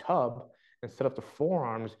wash the tub, instead of the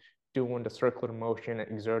forearms doing the circular motion and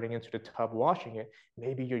exerting into the tub, washing it,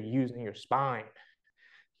 maybe you're using your spine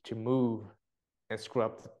to move and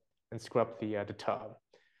scrub the tub.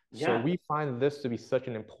 So Yeah. we find this to be such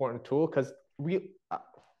an important tool because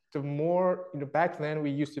the more back then we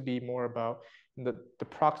used to be more about the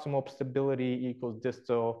proximal stability equals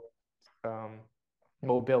distal um,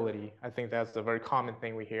 mobility. I think that's a very common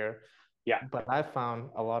thing we hear. Yeah. But I found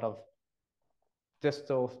a lot of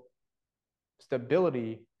distal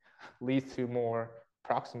stability leads to more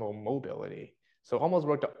proximal mobility. So almost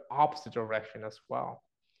work the opposite direction as well.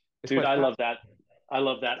 It's Dude, quite I fast. love that. I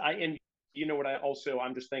love that. And you know what,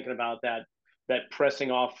 I'm just thinking about that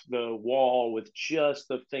pressing off the wall with just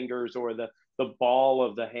the fingers or the ball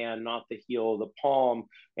of the hand, not the heel of the palm.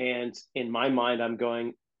 And in my mind, I'm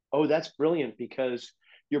going, oh, that's brilliant because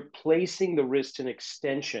you're placing the wrist in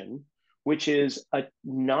extension, which is a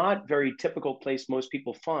not very typical place most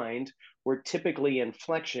people find. We're typically in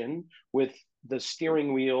flexion with the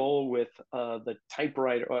steering wheel, with the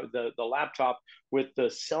typewriter, the laptop, with the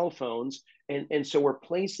cell phones. And so we're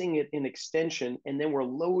placing it in extension and then we're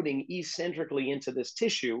loading eccentrically into this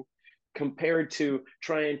tissue compared to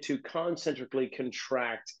trying to concentrically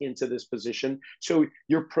contract into this position. So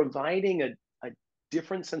you're providing a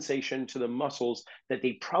different sensation to the muscles that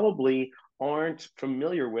they probably aren't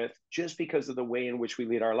familiar with just because of the way in which we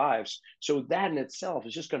lead our lives. So that in itself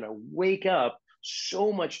is just going to wake up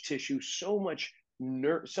so much tissue, so much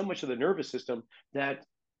of the nervous system that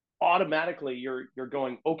automatically you're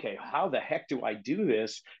going, okay, how the heck do I do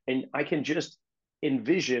this? And I can just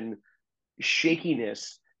envision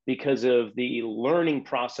shakiness because of the learning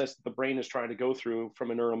process that the brain is trying to go through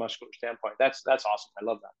from a neuromuscular standpoint. That's awesome. I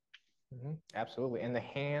love that. Absolutely. And the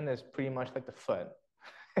hand is pretty much like the foot.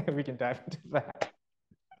 We can dive into that.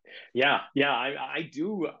 Yeah, I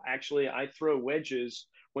do actually. I throw wedges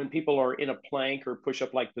when people are in a plank or push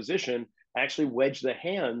up like position. I actually wedge the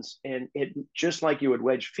hands, and it just like you would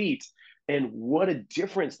wedge feet. And what a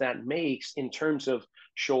difference that makes in terms of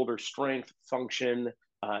shoulder strength, function,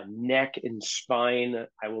 neck and spine.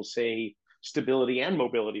 I will say stability and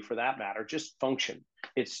mobility for that matter. Just function.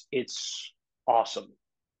 It's awesome.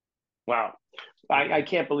 Wow. I Absolutely.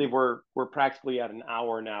 can't believe we're practically at an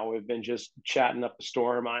hour now. We've been just chatting up a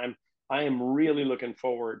storm. I am really looking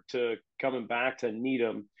forward to coming back to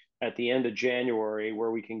Needham at the end of January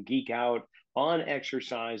where we can geek out on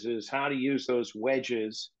exercises, how to use those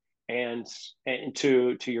wedges and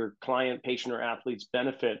to your client, patient, or athlete's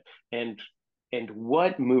benefit and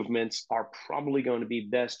what movements are probably going to be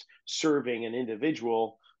best serving an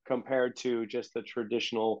individual compared to just the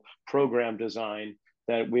traditional program design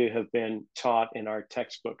that we have been taught in our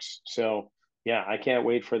textbooks. So yeah, I can't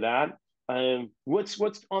wait for that.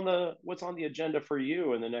 What's on the agenda for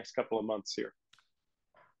you in the next couple of months here?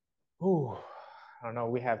 Ooh, I don't know.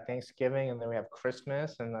 We have Thanksgiving and then we have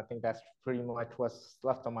Christmas, and I think that's pretty much what's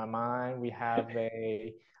left on my mind. We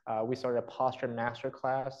started a posture master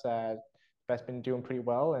class that's been doing pretty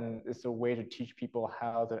well, and it's a way to teach people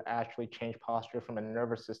how to actually change posture from a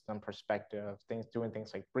nervous system perspective. Doing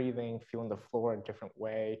things like breathing, feeling the floor a different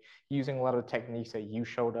way, using a lot of the techniques that you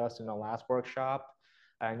showed us in the last workshop,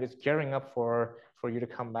 and just gearing up for you to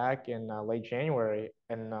come back in late January.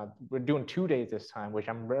 And we're doing 2 days this time, which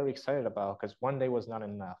I'm very excited about because one day was not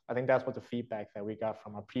enough. I think that's what the feedback that we got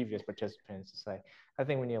from our previous participants is like, I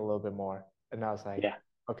think we need a little bit more. And I was like, Yeah.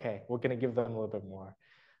 okay, we're gonna give them a little bit more.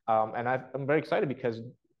 I'm very excited because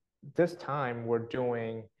this time we're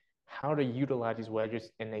doing how to utilize these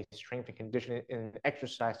wedges in a strength and conditioning in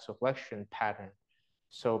exercise selection pattern.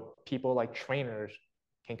 So people like trainers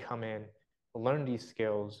can come in, learn these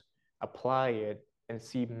skills, apply it, and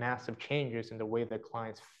see massive changes in the way their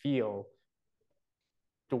clients feel,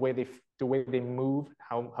 the way they move,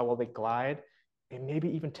 how well they glide, and maybe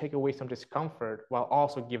even take away some discomfort while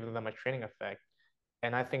also giving them a training effect.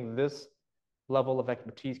 And I think this level of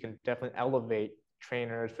expertise can definitely elevate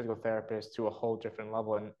trainers, physical therapists to a whole different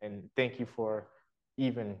level. And thank you for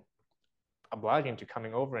even obliging to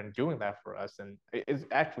coming over and doing that for us. And it's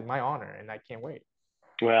actually my honor, and I can't wait.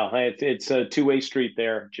 Well, it's a two-way street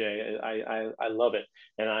there, Jay. I love it,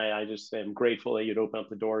 and I just am grateful that you'd open up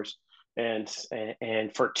the doors and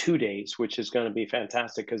for 2 days, which is going to be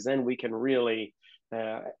fantastic because then we can really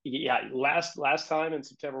Yeah, last time in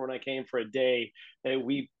September when I came for a day,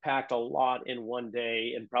 we packed a lot in one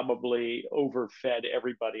day and probably overfed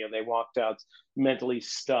everybody, and they walked out mentally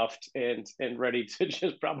stuffed and ready to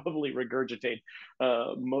just probably regurgitate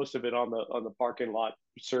most of it on the parking lot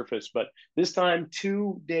surface. But this time,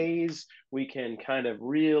 2 days, we can kind of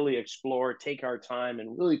really explore, take our time,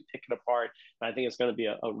 and really pick it apart. And I think it's going to be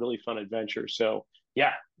a really fun adventure. So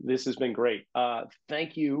yeah, this has been great.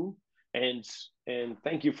 Thank you and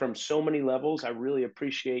thank you from so many levels. I really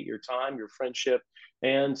appreciate your time, your friendship,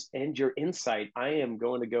 and your insight. I am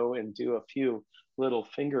going to go and do a few little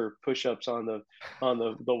finger push-ups on the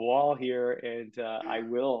wall here, and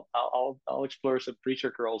I'll explore some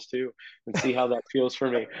preacher curls too and see how that feels for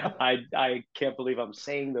me. I can't believe I'm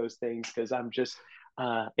saying those things because I'm just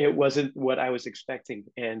it wasn't what I was expecting,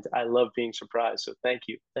 and I love being surprised. So thank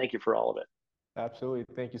you for all of it. Absolutely.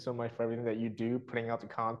 Thank you so much for everything that you do, putting out the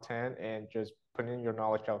content and just putting your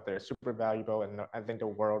knowledge out there. Super valuable. And I think the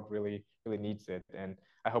world really, really needs it. And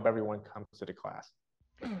I hope everyone comes to the class.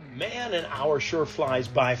 Man, an hour sure flies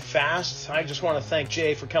by fast. I just want to thank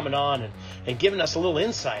Jay for coming on and giving us a little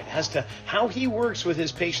insight as to how he works with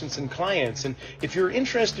his patients and clients. And if you're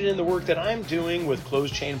interested in the work that I'm doing with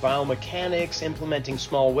closed chain biomechanics, implementing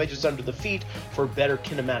small wedges under the feet for better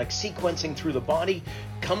kinematic sequencing through the body,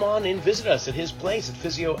 come on and visit us at his place at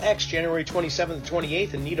PhysioX, January 27th and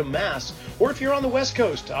 28th in Needham, Mass. Or if you're on the West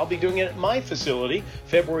Coast, I'll be doing it at my facility,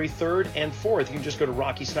 February 3rd and 4th. You can just go to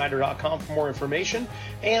rockysnyder.com for more information.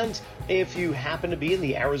 And if you happen to be in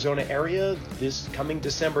the Arizona area this coming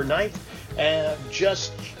December 9th,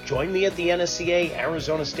 just join me at the NSCA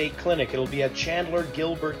Arizona State Clinic. It'll be at Chandler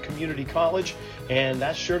Gilbert Community College, and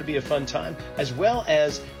that's sure to be a fun time. As well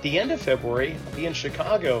as the end of February, I'll be in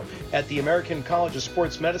Chicago at the American College of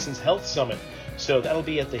Sports Medicine's Health Summit. So that'll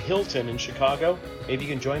be at the Hilton in Chicago. Maybe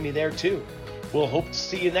you can join me there too. We'll hope to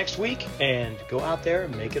see you next week, and go out there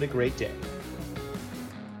and make it a great day.